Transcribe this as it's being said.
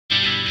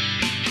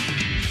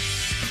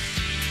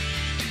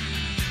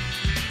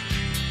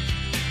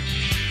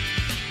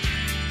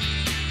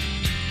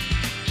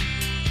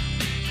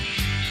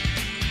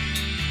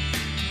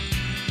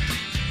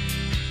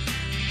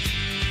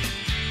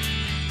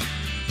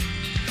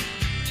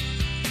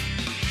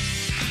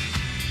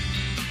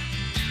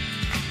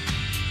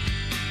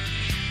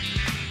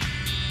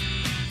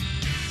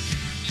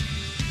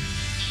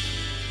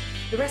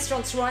The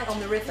restaurant's right on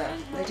the river.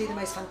 They do the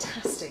most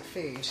fantastic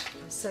food.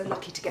 I'm so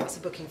lucky to get us a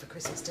booking for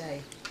Christmas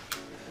Day.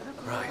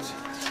 Right.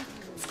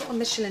 It's got a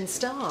Michelin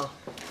star.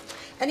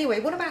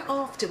 Anyway, what about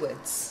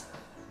afterwards?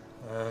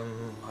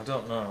 I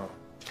don't know.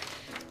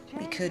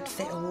 We could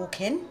fit a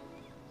walk-in,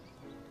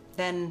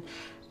 then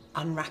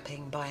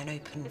unwrapping by an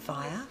open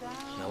fire.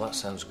 Now that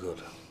sounds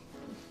good.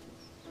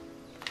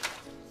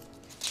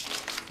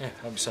 Yeah,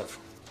 help yourself.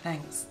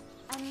 Thanks.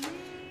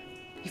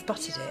 You've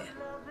buttered it.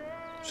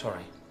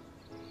 Sorry.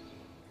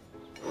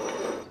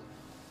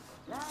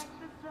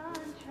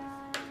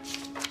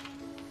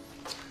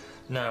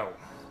 Now,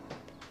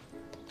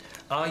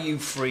 are you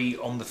free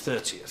on the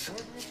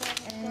 30th?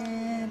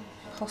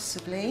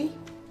 Possibly.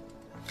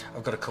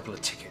 I've got a couple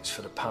of tickets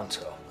for the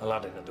Panto.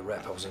 Aladdin at the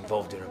Rep. I was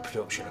involved in a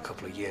production a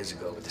couple of years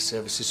ago with the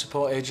Services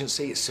Support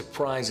Agency. It's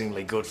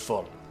surprisingly good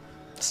fun.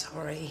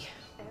 Sorry,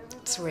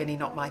 it's really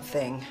not my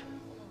thing.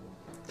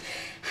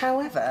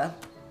 However,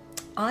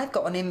 I've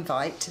got an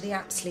invite to the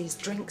Apsley's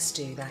drink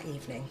stew that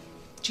evening.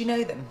 Do you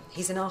know them?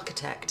 He's an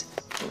architect.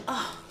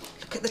 Oh,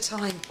 look at the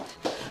time.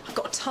 I've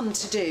got a ton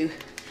to do.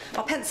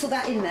 I'll pencil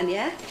that in then,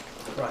 yeah?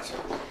 Right.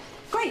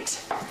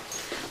 Great.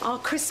 Our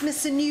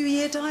Christmas and New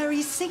Year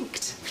diaries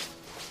synced.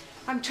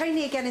 I'm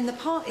training again in the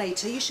park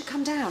later. You should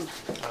come down.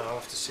 I'll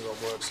have to see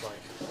what work's like.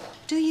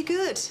 Do you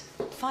good.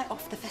 Fight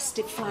off the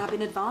festive flab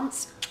in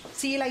advance.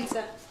 See you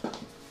later.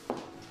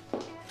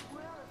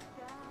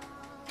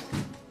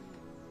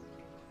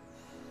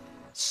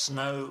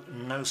 Snow,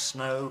 no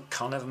snow,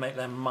 can't ever make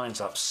their minds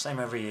up. Same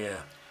every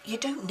year. You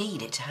don't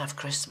need it to have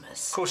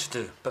Christmas. Of course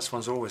you do. Best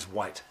ones are always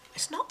white.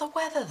 It's not the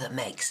weather that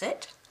makes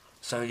it.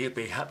 So you'd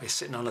be happy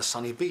sitting on a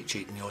sunny beach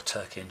eating your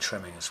turkey and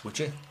trimmings, would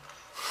you?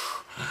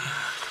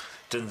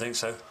 Didn't think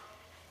so.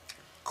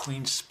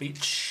 Queen's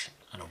speech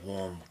and a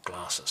warm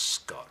glass of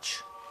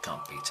scotch.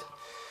 Can't beat it.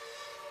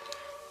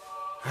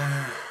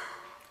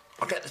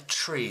 I'll get the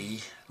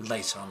tree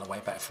later on the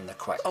way back from the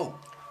quack. Oh,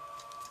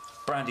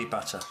 brandy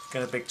butter.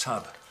 Get a big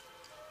tub.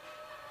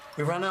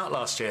 We ran out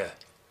last year.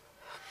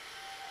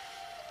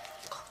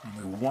 And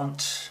we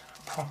want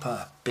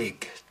proper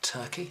big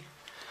turkey.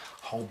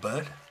 Whole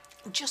bird.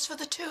 Just for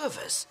the two of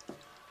us?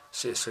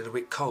 See, it's a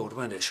bit cold,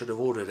 wasn't it? Should have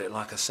ordered it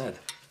like I said.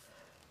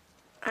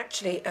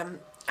 Actually, I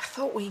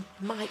thought we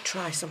might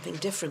try something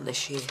different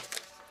this year.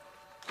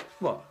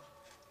 What?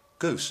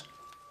 Goose?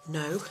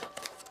 No.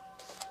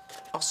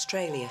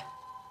 Australia.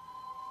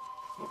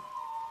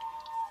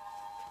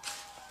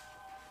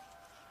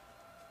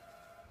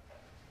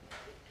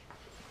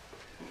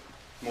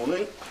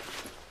 Morning.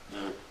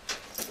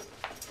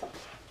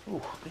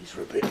 Oh, these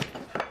are a bit...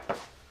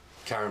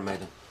 Karen made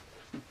them.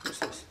 What's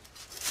this?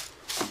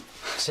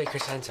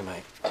 Secret Santa,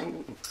 mate.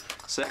 Ooh,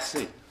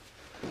 sexy.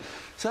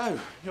 So,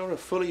 you're a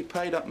fully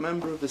paid up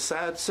member of the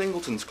Sad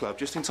Singletons Club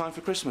just in time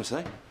for Christmas,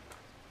 eh?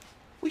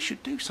 We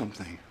should do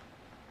something.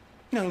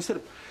 You know, instead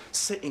of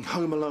sitting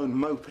home alone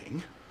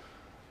moping...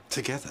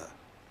 Together?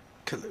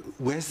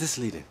 Where's this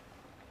leading?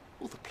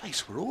 Well, the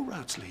place where all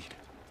roads lead.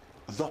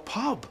 The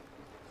pub.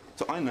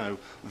 So I know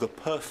the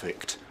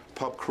perfect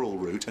pub crawl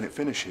route, and it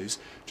finishes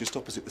just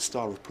opposite the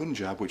Star of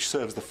Punjab, which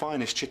serves the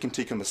finest chicken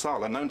tikka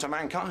masala known to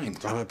mankind.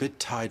 I'm a bit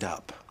tied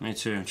up. Me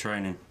too, I'm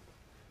training.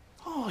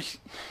 Oh,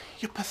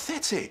 you're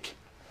pathetic.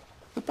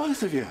 The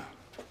both of you.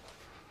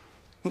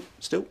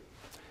 Still,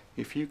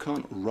 if you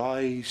can't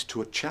rise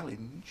to a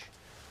challenge...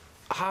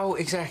 How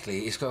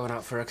exactly is going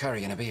out for a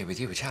curry and a beer with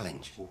you a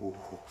challenge? Ooh,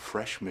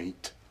 fresh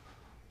meat.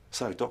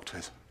 So,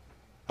 doctors,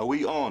 are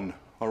we on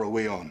or are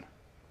we on?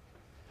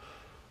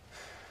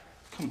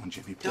 Come on,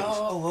 Jimmy, please.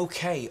 Oh,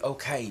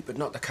 OK, but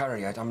not the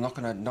curry. I'm not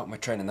going to knock my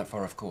training that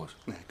far, of course.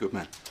 Yeah, good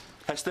man.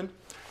 Heston,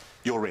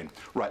 you're in.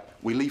 Right,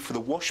 we leave for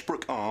the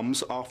Washbrook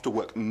Arms after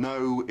work.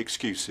 No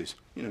excuses.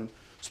 You know,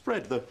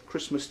 spread the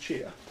Christmas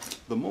cheer.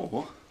 The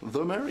more,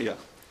 the merrier.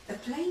 The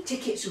plane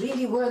tickets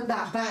really weren't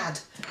that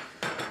bad.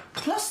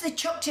 Plus, they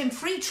chucked in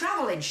free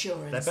travel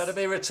insurance. They better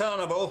be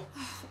returnable.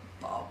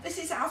 Bob, this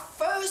is our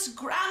first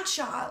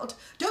grandchild.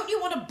 Don't you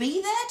want to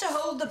be there to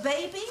hold the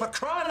baby? For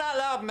crying out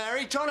loud,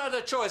 Mary, John had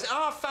a choice.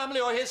 Our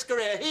family or his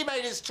career. He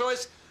made his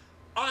choice.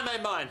 I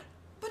made mine.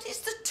 But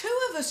it's the two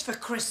of us for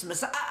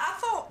Christmas. I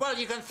thought... Well,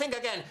 you can think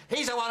again.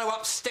 He's the one who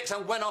upped sticks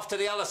and went off to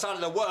the other side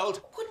of the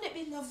world. Wouldn't it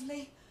be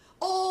lovely?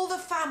 All the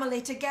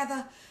family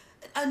together.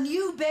 A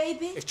new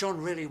baby. If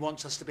John really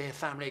wants us to be a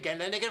family again,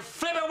 then he can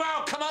flip it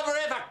well come over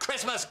here for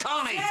Christmas,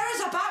 can't he?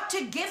 Sarah's about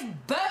to give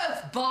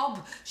birth,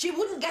 Bob. She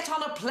wouldn't get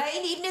on a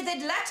plane even if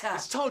they'd let her.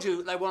 He's told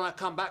you they want to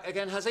come back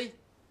again, has he?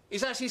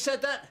 He's actually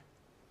said that?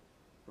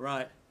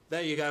 Right,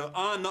 there you go.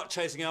 I'm not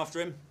chasing after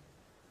him.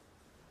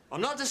 I'm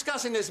not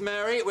discussing this,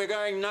 Mary. We're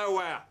going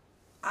nowhere.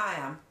 I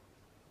am.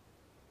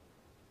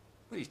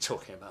 What are you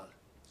talking about?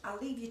 I'll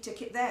leave your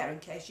ticket there in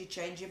case you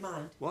change your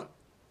mind. What?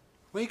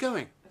 Where are you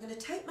going? I'm going to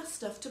take my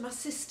stuff to my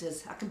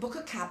sister's. I can book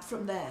a cab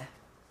from there.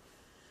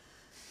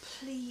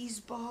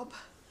 Please, Bob.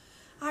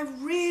 I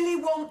really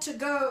want to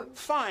go.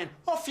 Fine.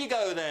 Off you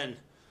go, then.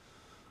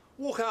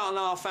 Walk out on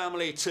our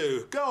family,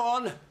 too. Go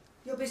on.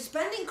 You'll be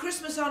spending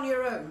Christmas on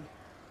your own.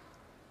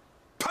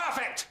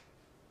 Perfect!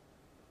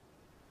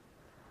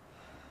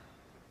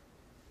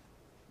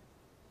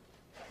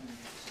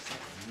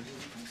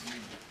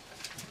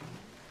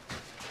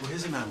 Well,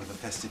 here's a man with a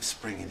festive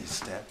spring in his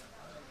step.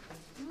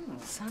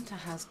 Santa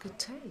has good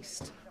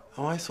taste.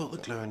 Oh, I thought the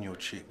glow in your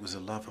cheek was a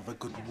love of a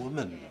good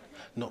woman,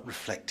 not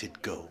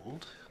reflected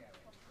gold.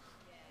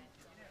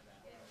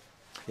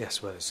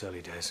 Yes, well, it's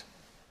early days.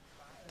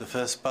 The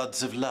first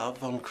buds of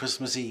love on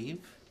Christmas Eve.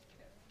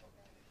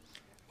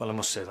 Well, I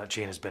must say that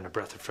Jean has been a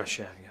breath of fresh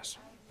air, yes.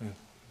 We've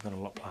got a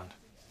lot planned.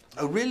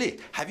 Oh, really?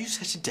 Have you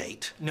set a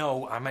date?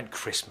 No, I meant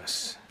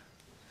Christmas.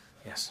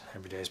 Yes,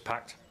 every day is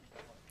packed.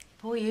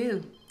 For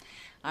you.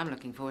 I'm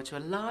looking forward to a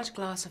large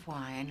glass of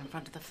wine in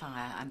front of the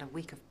fire and a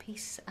week of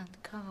peace and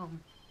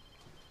calm.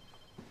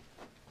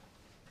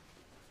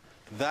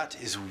 That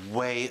is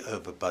way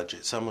over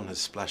budget. Someone has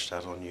splashed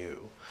out on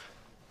you.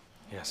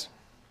 Yes.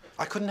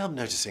 I couldn't help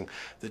noticing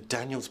that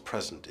Daniel's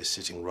present is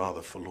sitting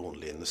rather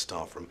forlornly in the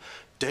staff room.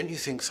 Don't you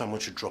think someone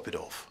should drop it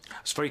off?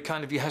 It's very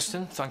kind of you,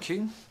 Heston. Thank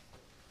you.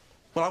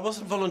 Well, I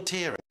wasn't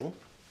volunteering.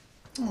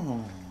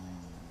 Oh,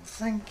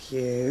 thank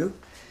you.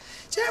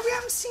 Do you know, we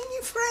haven't seen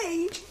you for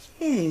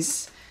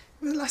ages.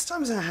 The last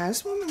time was our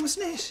housewarming,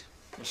 wasn't it?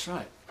 That's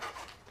right.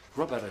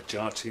 Rob had a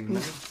jar too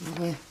many.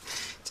 Yeah,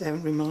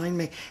 don't remind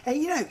me. Hey,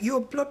 you know,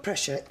 your blood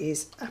pressure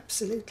is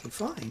absolutely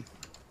fine.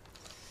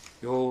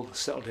 You all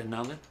settled in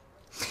now, then?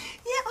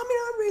 Yeah, I mean,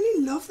 I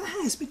really love the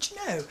house, but you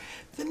know,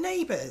 the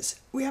neighbours,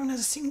 we haven't had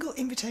a single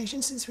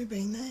invitation since we've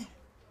been there.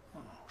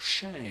 Oh,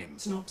 shame.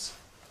 Snobs.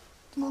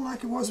 It's not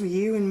like it was with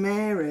you and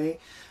Mary.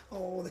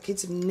 Oh, the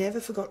kids have never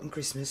forgotten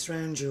Christmas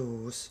round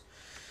yours.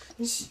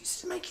 You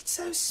used to make it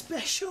so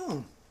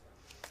special.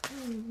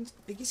 Oh, the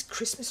biggest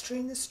Christmas tree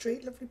in the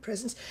street, lovely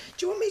presents.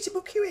 Do you want me to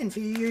book you in for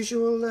your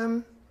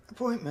usual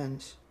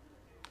appointment?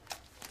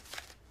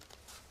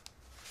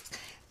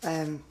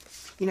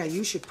 You know,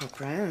 you should pop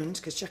round,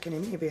 because Jack and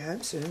Emmy will be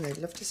home soon. They'd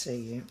love to see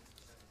you.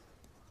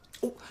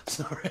 Oh,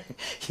 sorry.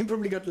 You've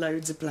probably got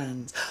loads of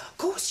plans. Of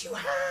course you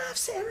have.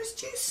 Sarah's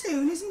due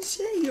soon, isn't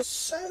she? You're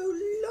so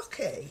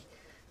lucky.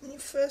 And your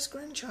first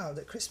grandchild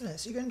at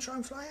Christmas. You're going to try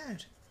and fly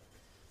out?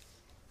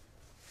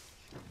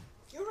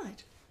 You're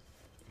right.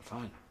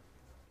 Fine.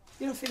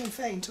 You're not feeling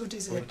faint or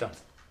dizzy? We're done.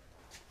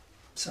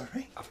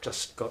 Sorry? I've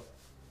just got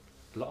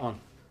a lot on,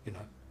 you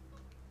know.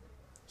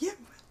 Yeah,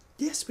 well,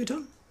 yes, we're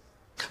done.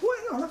 Oh,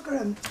 hang on, I've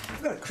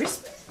got a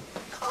Christmas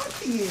card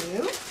for you.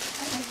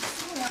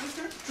 I was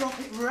going to drop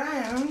it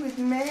round with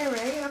Mary.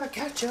 Have a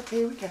catch up.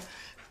 Here we go.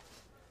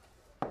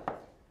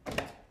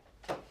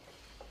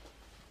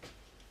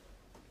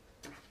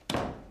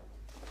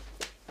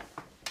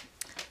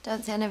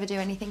 Don't say I never do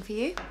anything for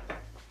you.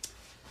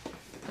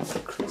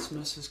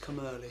 Christmas has come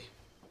early.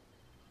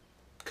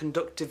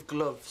 Conductive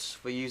gloves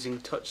for using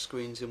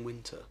touchscreens in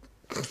winter.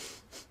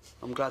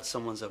 I'm glad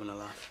someone's having a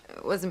laugh.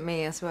 It wasn't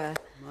me, I swear.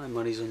 My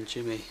money's on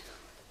Jimmy.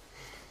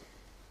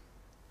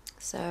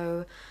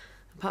 So,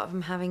 apart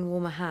from having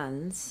warmer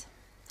hands,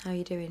 how are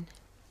you doing?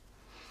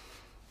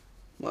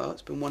 Well,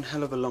 it's been one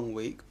hell of a long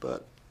week,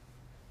 but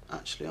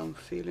actually I'm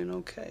feeling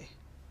okay.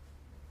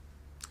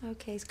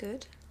 Okay's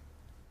good.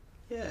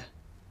 Yeah,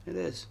 it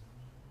is.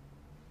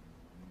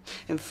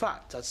 In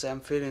fact, I'd say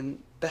I'm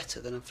feeling better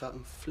than I've felt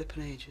in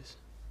flipping ages.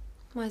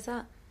 Why's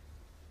that?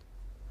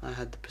 I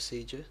had the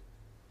procedure.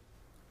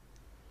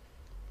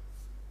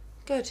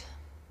 Good.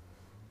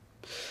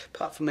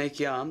 Apart from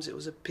achy arms, it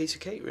was a piece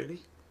of cake,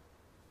 really.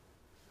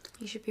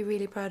 You should be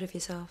really proud of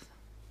yourself.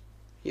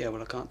 Yeah,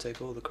 well, I can't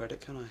take all the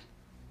credit, can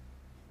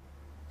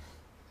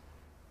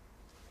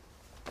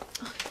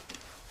I?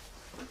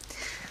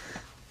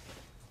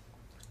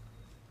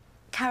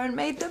 Karen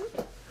made them?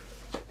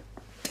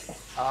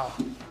 Ah.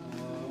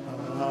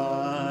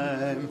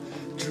 I'm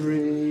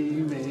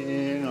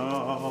dreaming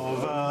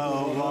of a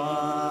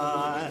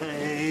white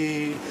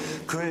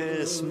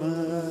Christmas,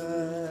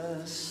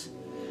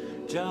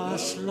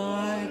 Just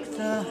like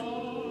the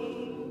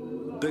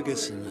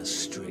biggest in the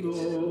street.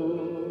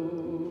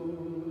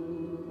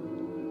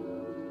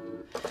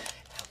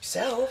 Help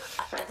yourself.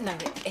 No,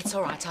 it's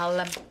all right.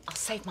 I'll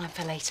save mine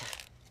for later.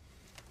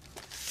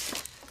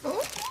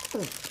 Oh,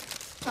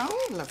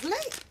 oh,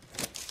 lovely.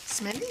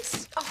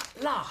 Smellies. Oh,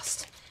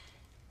 last.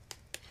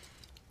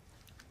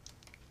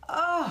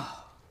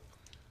 Oh,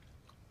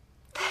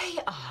 they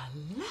are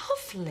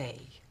lovely.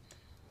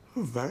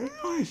 Oh, very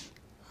nice.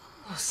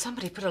 Oh,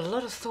 somebody put a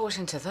lot of thought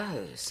into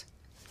those.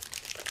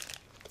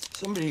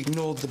 Somebody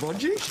ignored the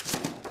budget.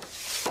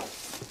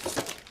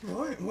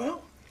 Right,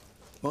 well,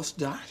 what's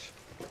that?